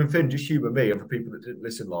Stephen Finn, just humour me, and for people that didn't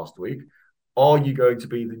listen last week, are you going to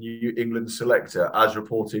be the New England selector as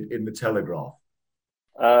reported in the Telegraph?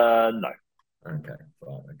 No. Okay,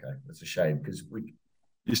 fine. Okay, that's a shame because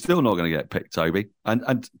you're still not going to get picked, Toby.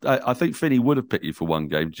 And I think Finney would have picked you for one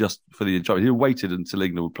game just for the enjoyment. He waited until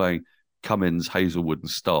England were playing Cummins, Hazelwood, and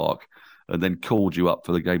Stark, and then called you up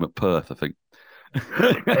for the game at Perth, I think.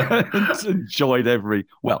 And enjoyed every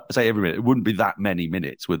minute. It wouldn't be that many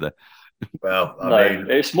minutes with it. Well, I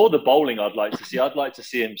mean, it's more the bowling I'd like to see. I'd like to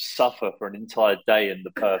see him suffer for an entire day in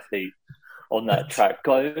the Perth heat on that track.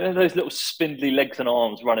 God, those little spindly legs and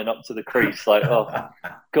arms running up to the crease, like, oh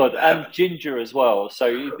God, and ginger as well. So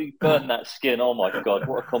you burn that skin. Oh my God,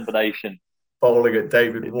 what a combination! Bowling at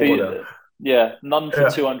David Warner. None for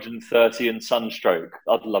 230 and sunstroke.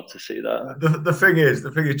 I'd love to see that. The thing is,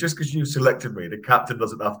 just because you selected me, the captain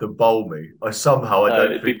doesn't have to bowl me.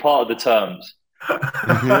 It'd be part of the terms.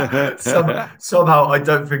 Somehow I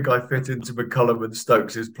don't think I fit into McCullum and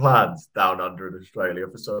Stokes' plans down under in Australia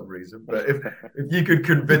for some reason. But if you could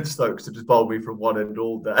convince Stokes to just bowl me from one end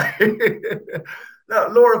all day. Now,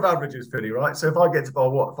 law of averages, Finny, right? So if I get to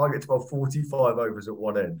bowl 45 overs at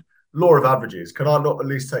one end, law of averages, can I not at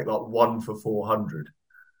least take like 1 for 400?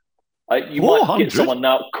 You might get someone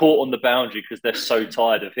now caught on the boundary because they're so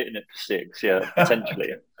tired of hitting it for 6. Yeah,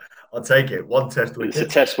 potentially. I'll take it. One test wicket.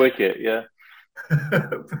 It's a test wicket, yeah.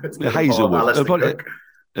 Hazelwood.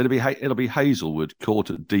 It'll be Hazelwood caught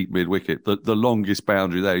at deep mid wicket, the longest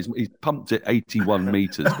boundary there. He's pumped it 81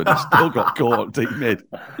 metres, but he's still got caught at deep mid.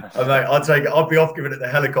 And mate, I'll take it. I'll be off giving it the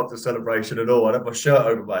helicopter celebration and all. I'd have my shirt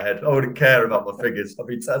over my head. I wouldn't care about my figures. I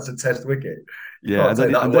mean, that's a test wicket.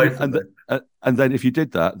 And then if you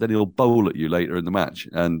did that, then he'll bowl at you later in the match,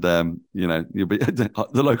 and you'll be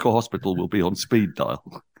the local hospital will be on speed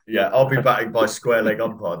dial. Yeah, I'll be batting by square leg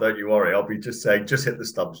umpire. Don't you worry. I'll be just saying, just hit the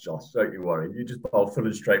stumps, Josh. Don't you worry. You just bowl full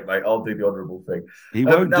and straight, mate. I'll do the honourable thing. He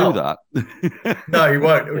won't do that. No, he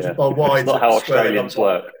won't. He'll just bowl wide. That's not how Australians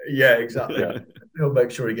work. Yeah, exactly. Yeah. He'll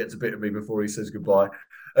make sure he gets a bit of me before he says goodbye.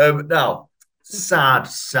 Now, sad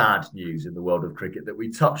news in the world of cricket that we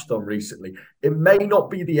touched on recently. It may not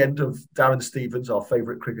be the end of Darren Stevens, our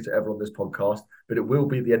favourite cricketer ever on this podcast, but it will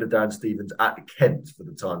be the end of Darren Stevens at Kent for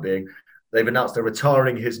the time being. They've announced they're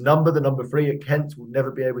retiring his number. The number 3 at Kent will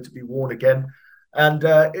never be able to be worn again. And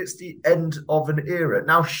it's the end of an era.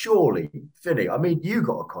 Now, surely, Finny, I mean, you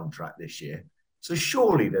got a contract this year. So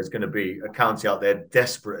surely there's going to be a county out there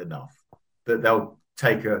desperate enough that they'll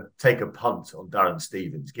take a punt on Darren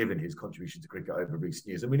Stevens, given his contribution to cricket over recent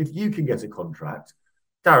years. I mean, if you can get a contract,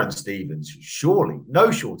 Darren Stevens, surely,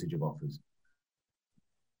 no shortage of offers.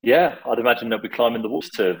 Yeah, I'd imagine they'll be climbing the walls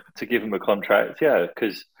to give him a contract. Yeah,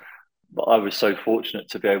 because I was so fortunate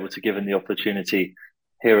to be able to give him the opportunity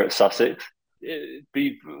here at Sussex. It'd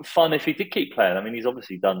be fun if he did keep playing. I mean, he's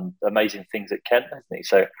obviously done amazing things at Kent, hasn't he?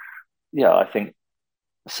 So, yeah, I think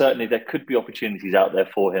certainly there could be opportunities out there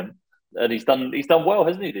for him. And he's done well,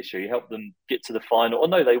 hasn't he, this year? He helped them get to the final. Oh,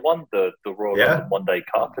 no, they won the Royal London One Day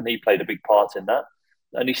Cup, and he played a big part in that.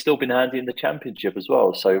 And he's still been handy in the Championship as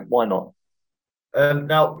well. So why not?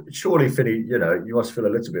 Now, surely, Finny, you must feel a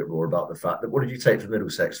little bit raw about the fact that what did you take for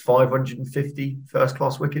Middlesex? 550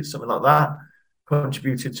 first-class wickets, something like that?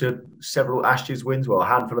 Contributed to several Ashes wins, a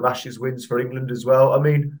handful of Ashes wins for England as well. I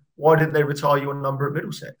mean, why didn't they retire your number at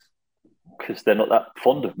Middlesex? Because they're not that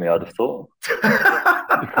fond of me, I'd have thought.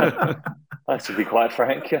 To be quite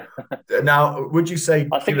frank. Now, would you say...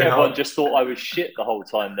 I think everyone just thought I was shit the whole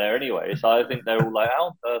time there anyway. So I think they're all like, how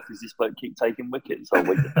on earth does this bloke keep taking wickets? Oh,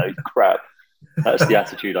 wait, no, crap. That's the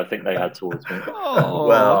attitude I think they had towards me. Oh,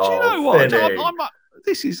 well, do you know what?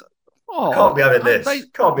 This is... can't be having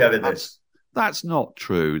this. That's not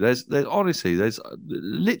true. There's honestly, there's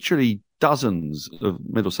literally dozens of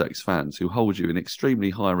Middlesex fans who hold you in extremely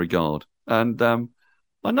high regard. And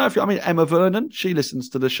I know Emma Vernon, she listens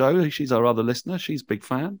to the show. She's our other listener. She's a big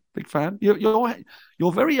fan, big fan.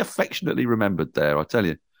 You're very affectionately remembered there, I tell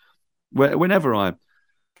you. Whenever I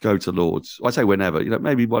go to Lords, I say whenever,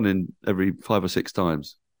 maybe one in every 5 or 6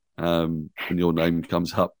 times, when your name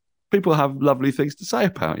comes up, people have lovely things to say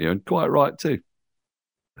about you, and quite right too.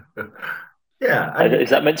 Yeah.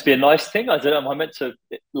 Is that meant to be a nice thing? I don't know. Am I meant to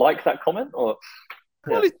like that comment? Or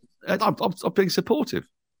Well, I'm being supportive.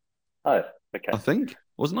 Oh, okay. I think,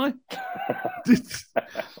 wasn't I?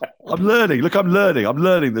 I'm learning. Look, I'm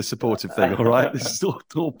learning the supportive thing. All right, this is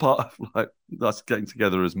all part of like us getting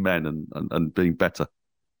together as men and being better.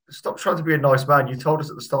 Stop trying to be a nice man. You told us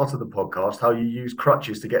at the start of the podcast how you use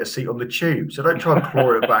crutches to get a seat on the tube. So don't try and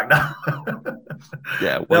claw it back now.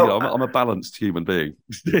 Yeah, well, I'm a balanced human being.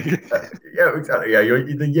 Yeah, exactly. Yeah, you're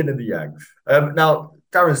the yin and the yang. Now,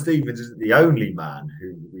 Darren Stevens isn't the only man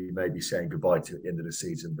who we may be saying goodbye to at the end of the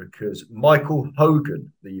season, because Michael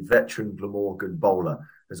Hogan, the veteran Glamorgan bowler,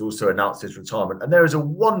 has also announced his retirement. And there is a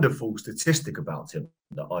wonderful statistic about him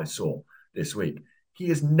that I saw this week. He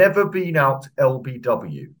has never been out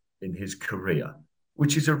LBW in his career,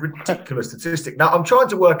 which is a ridiculous statistic. Now, I'm trying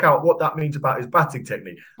to work out what that means about his batting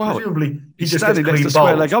technique. Well, presumably, he's just standing next to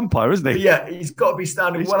square leg umpire, isn't he? But yeah, he's got to be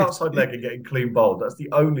standing well outside leg and getting clean bowled. That's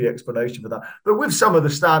the only explanation for that. But with some of the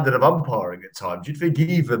standard of umpiring at times, you'd think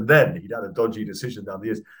even then he'd had a dodgy decision down the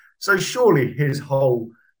years. So surely he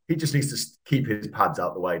just needs to keep his pads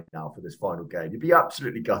out the way now for this final game. You'd be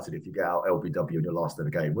absolutely gutted if you get out LBW in your last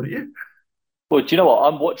ever game, wouldn't you? Well, do you know what?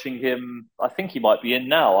 I'm watching him. I think he might be in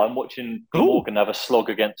now. I'm watching Glamorgan have a slog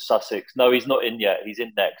against Sussex. No, he's not in yet. He's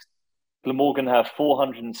in next. Glamorgan have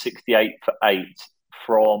 468 for 8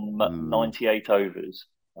 from 98 overs.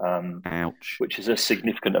 Ouch. Which is a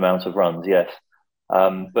significant amount of runs, yes.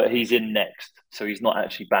 But he's in next, so he's not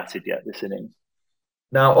actually batted yet this innings.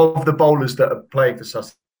 Now, of the bowlers that are playing for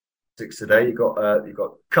Sussex today, you've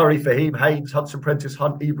got Curry, Fahim, Haynes, Hudson, Prentice,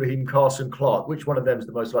 Hunt, Ibrahim, Carson, Clark. Which one of them is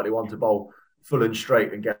the most likely one to bowl full and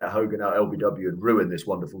straight and get Hogan out LBW and ruin this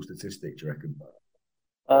wonderful statistic, do you reckon?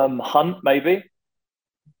 Hunt, maybe.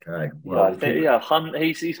 Okay. Well, I think, Hunt,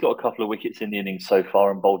 he's got a couple of wickets in the innings so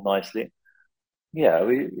far and bowled nicely. Yeah,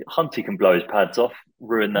 Hunty can blow his pads off,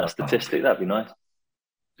 ruin that statistic. That'd be nice.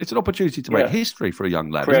 It's an opportunity to make history for a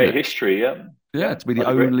young lad. Create isn't it? History, yeah. Yeah, to be the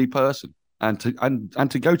only person. And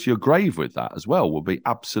to go to your grave with that as well would be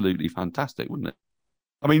absolutely fantastic, wouldn't it?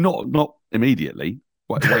 I mean, not immediately.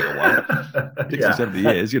 Wait a while, 60, 70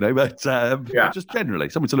 years, but just generally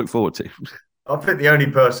something to look forward to. I think the only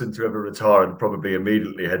person to ever retire and probably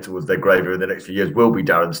immediately head towards their grave in the next few years will be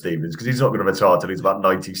Darren Stevens, because he's not going to retire till he's about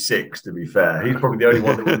 96, to be fair. He's probably the only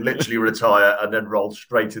one that will literally retire and then roll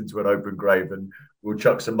straight into an open grave, and we'll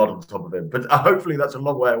chuck some mud on top of him. But hopefully that's a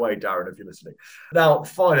long way away, Darren, if you're listening. Now,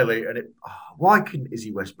 finally, why can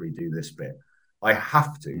Izzy Westbury do this bit? I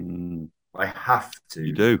have to.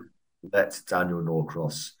 You do. Let Daniel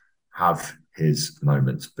Norcross have his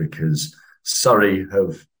moment, because Surrey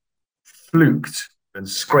have fluked and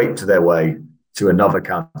scraped their way to another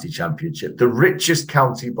county championship. The richest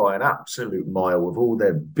county by an absolute mile, with all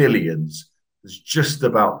their billions, has just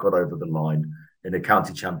about got over the line in a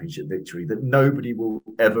county championship victory that nobody will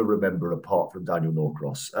ever remember apart from Daniel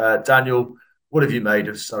Norcross. Daniel, what have you made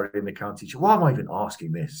of Surrey in the county? Why am I even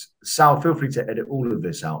asking this? Sal, feel free to edit all of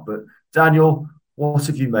this out. But Daniel, what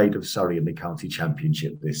have you made of Surrey in the county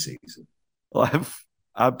championship this season? I have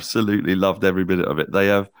absolutely loved every minute of it. They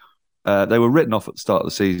were written off at the start of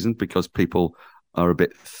the season because people are a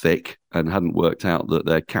bit thick and hadn't worked out that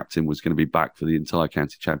their captain was going to be back for the entire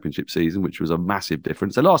county championship season, which was a massive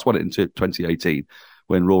difference. They last won it in 2018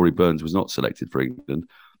 when Rory Burns was not selected for England.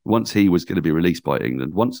 Once he was going to be released by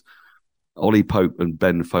England, once Ollie Pope and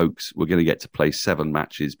Ben Folkes were going to get to play 7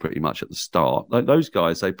 matches pretty much at the start. Like those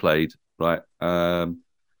guys, they played, right?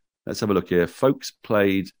 Let's have a look here. Folkes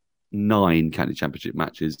played 9 county championship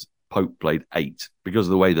matches. Pope played 8. Because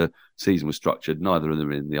of the way the season was structured, neither of them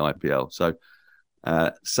were in the IPL. So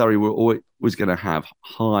Surrey were always going to have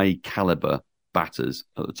high caliber batters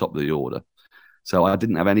at the top of the order. So I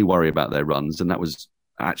didn't have any worry about their runs, and that was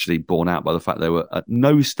actually borne out by the fact they were at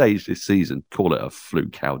no stage this season, call it a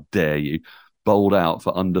fluke, how dare you, bowled out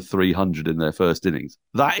for under 300 in their first innings.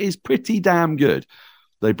 That is pretty damn good.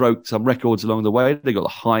 They broke some records along the way. They got the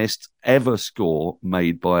highest ever score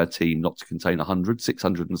made by a team not to contain 100,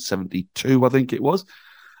 672, I think it was,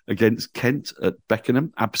 against Kent at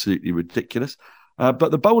Beckenham. Absolutely ridiculous.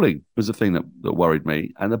 But the bowling was the thing that worried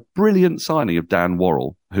me. And the brilliant signing of Dan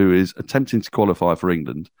Worrell, who is attempting to qualify for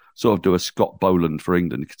England sort of do a Scott Boland for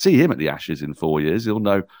England. You could see him at the Ashes in 4 years. He'll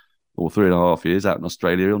know, or 3.5 years out in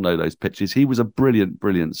Australia. He'll know those pitches. He was a brilliant,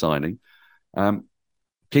 brilliant signing.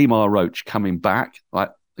 Kemar Roach coming back,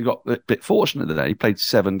 they got a bit fortunate today. He played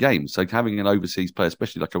 7 games. So having an overseas player,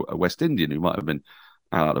 especially like a West Indian who might have been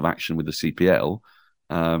out of action with the CPL,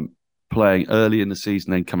 playing early in the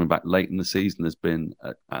season, then coming back late in the season has been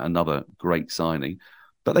another great signing.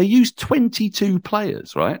 But they used 22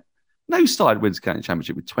 players, right? No side wins county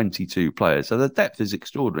championship with 22 players. So the depth is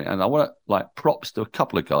extraordinary. And I want to props to a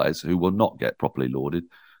couple of guys who will not get properly lauded.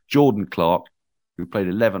 Jordan Clark, who played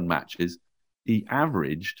 11 matches, he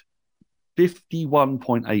averaged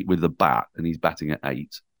 51.8 with the bat, and he's batting at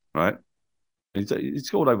 8, right? He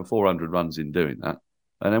scored over 400 runs in doing that.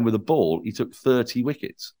 And then with the ball, he took 30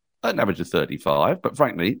 wickets. An average of 35, but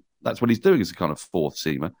frankly, that's what he's doing as a kind of fourth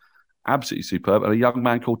seamer. Absolutely superb. And a young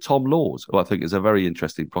man called Tom Laws, who I think is a very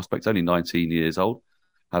interesting prospect, only 19 years old,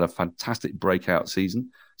 had a fantastic breakout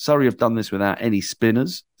season. Surrey have done this without any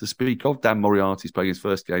spinners to speak of. Dan Moriarty's playing his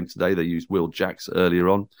first game today. They used Will Jacks earlier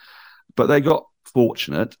on. But they got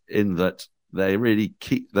fortunate in that they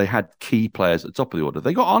had key players at the top of the order.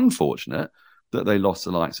 They got unfortunate that they lost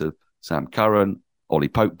the likes of Sam Curran, Ollie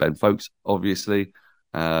Pope, Ben Folkes, obviously,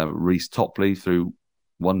 Reece Topley through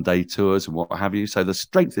one-day tours and what have you. So the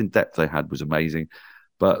strength in depth they had was amazing.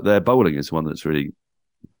 But their bowling is one that's really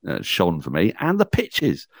shone for me. And the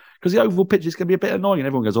pitches, because the oval pitches can be a bit annoying. And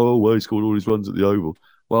everyone goes, oh, well, he scored all his runs at the oval.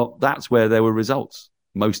 Well, that's where there were results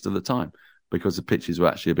most of the time, because the pitches were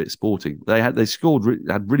actually a bit sporting. They had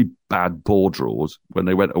really bad ball draws when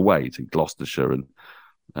they went away to Gloucestershire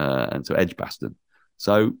and to Edgbaston.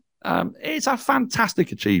 So it's a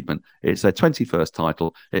fantastic achievement. It's their 21st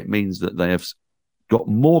title. It means that they have got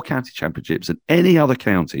more county championships than any other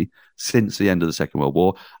county since the end of the Second World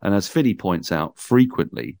War. And as Finney points out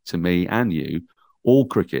frequently to me and you, all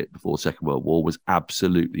cricket before the Second World War was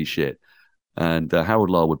absolutely shit. And Harold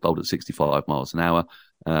Larwood bowled at 65 miles an hour.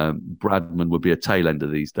 Bradman would be a tail ender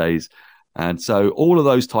these days. And so all of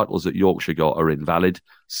those titles that Yorkshire got are invalid.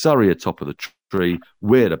 Surrey are top of the tree.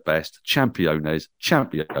 We're the best. Championes.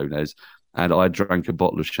 And I drank a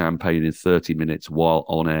bottle of champagne in 30 minutes while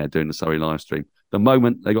on air doing the Surrey live stream. The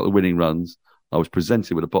moment they got the winning runs, I was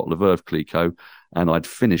presented with a bottle of Irv Clicquot, and I'd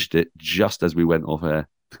finished it just as we went off air.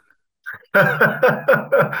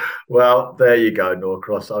 Well, there you go,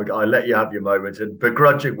 Norcross. I let you have your moment, and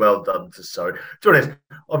begrudging well done to Surrey. To be honest,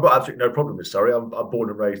 I've got absolutely no problem with Surrey. I'm born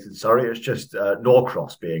and raised in Surrey. It's just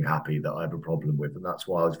Norcross being happy that I have a problem with, and that's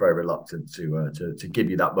why I was very reluctant to give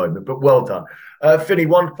you that moment. But well done, Finney.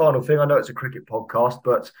 One final thing. I know it's a cricket podcast,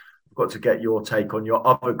 but I've got to get your take on your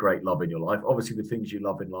other great love in your life. Obviously, the things you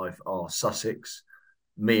love in life are Sussex,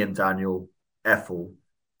 me and Daniel, Ethel,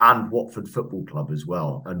 and Watford Football Club as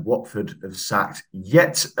well. And Watford have sacked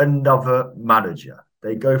yet another manager.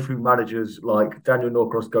 They go through managers like Daniel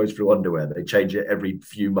Norcross goes through underwear. They change it every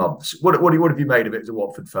few months. What have you made of it as a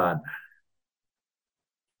Watford fan?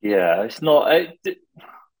 Yeah, it's not.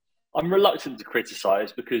 I'm reluctant to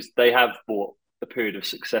criticise because they have brought a period of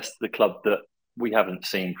success to the club that we haven't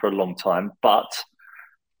seen for a long time. But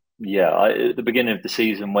yeah, at the beginning of the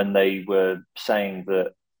season, when they were saying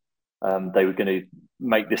that they were going to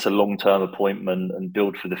make this a long-term appointment and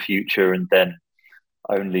build for the future, and then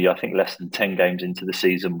only, I think, less than 10 games into the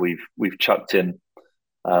season, we've chucked in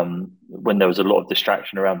when there was a lot of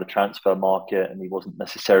distraction around the transfer market and he wasn't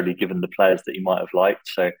necessarily given the players that he might have liked.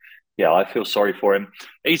 So, yeah, I feel sorry for him.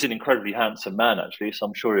 He's an incredibly handsome man, actually, so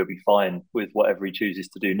I'm sure he'll be fine with whatever he chooses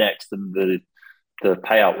to do next. And the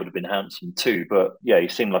payout would have been handsome too. But, yeah, he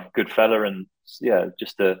seemed like a good fella, and, yeah,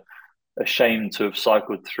 just a shame to have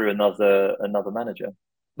cycled through another manager.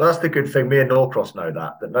 Well, that's the good thing. Me and Norcross know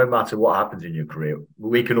that no matter what happens in your career,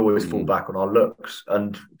 we can always fall back on our looks.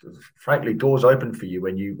 And frankly, doors open for you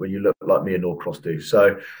when you look like me and Norcross do.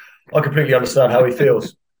 So I completely understand how he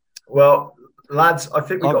feels. Well, lads, I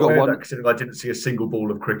think we got away with that considering I didn't see a single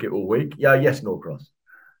ball of cricket all week. Yeah, yes, Norcross.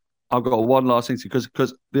 I've got one last thing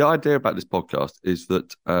because the idea about this podcast is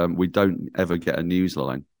that we don't ever get a news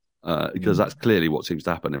line. Because that's clearly what seems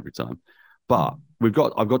to happen every time. But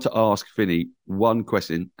I've got to ask Finney one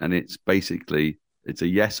question, and it's a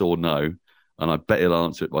yes or no, and I bet he'll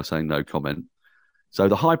answer it by saying no comment. So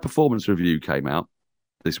the high performance review came out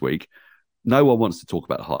this week. No one wants to talk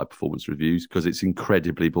about high performance reviews because it's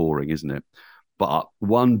incredibly boring, isn't it? But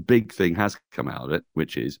one big thing has come out of it,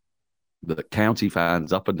 which is that county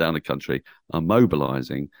fans up and down the country are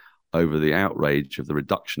mobilising over the outrage of the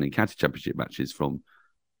reduction in county championship matches from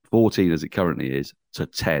 14 as it currently is to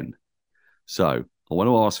 10. So I want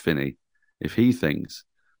to ask Finney if he thinks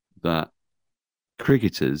that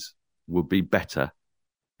cricketers would be better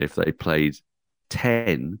if they played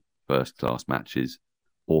 10 first-class matches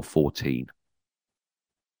or 14?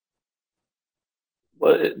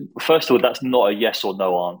 Well, first of all, that's not a yes or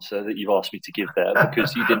no answer that you've asked me to give there,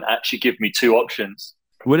 because you didn't actually give me two options.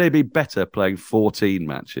 Would it be better playing 14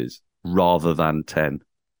 matches rather than 10?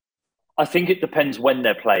 I think it depends when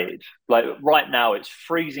they're played. Like right now, it's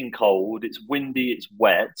freezing cold, it's windy, it's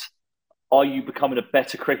wet. Are you becoming a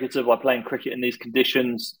better cricketer by playing cricket in these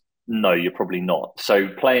conditions? No, you're probably not. So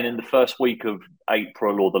playing in the first week of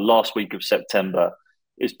April or the last week of September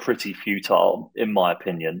is pretty futile, in my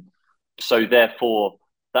opinion. So therefore,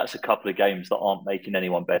 that's a couple of games that aren't making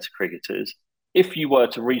anyone better cricketers. If you were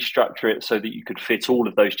to restructure it so that you could fit all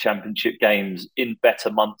of those championship games in better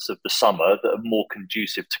months of the summer that are more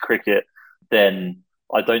conducive to cricket, then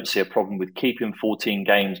I don't see a problem with keeping 14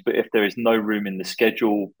 games. But if there is no room in the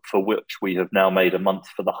schedule, for which we have now made a month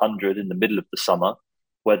for the 100 in the middle of the summer,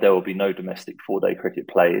 where there will be no domestic 4-day cricket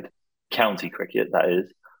played, county cricket that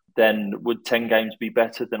is, then would 10 games be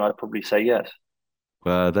better? Then I'd probably say yes.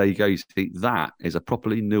 Well, there you go. You see, that is a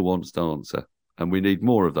properly nuanced answer. And we need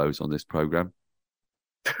more of those on this programme.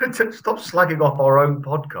 Stop slagging off our own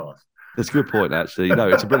podcast. That's a good point, actually. No,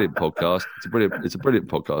 it's a brilliant podcast. It's a brilliant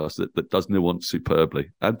podcast that does nuance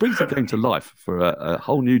superbly and brings the game to life for a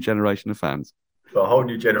whole new generation of fans. A whole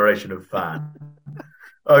new generation of fans.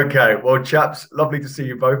 Okay, well, chaps, lovely to see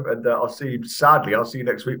you both. And I'll see you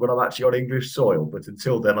next week when I'm actually on English soil. But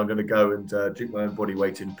until then, I'm going to go and drink my own body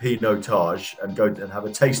weight in Pinotage and go and have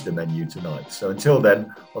a taster menu tonight. So until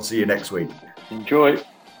then, I'll see you next week. Enjoy.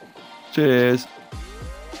 Cheers.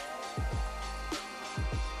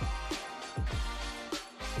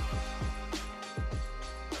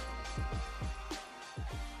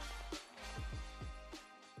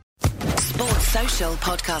 Sports Social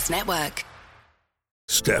Podcast Network.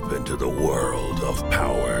 Step into the world of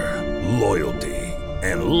power, loyalty,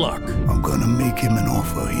 and luck. I'm going to make him an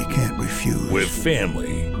offer he can't refuse. With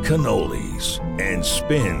family, cannolis, and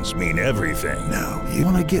spins mean everything. Now, you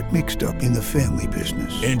want to get mixed up in the family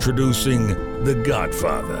business. Introducing The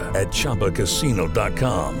Godfather at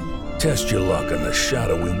ChumbaCasino.com. Test your luck in the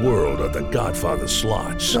shadowy world of The Godfather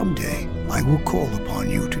slot. Someday, I will call upon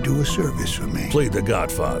you to do a service for me. Play The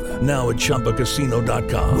Godfather now at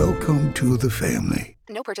ChumbaCasino.com. Welcome to the family.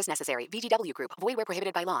 No purchase necessary. VGW Group. Void where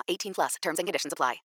prohibited by law. 18+. Terms and conditions apply.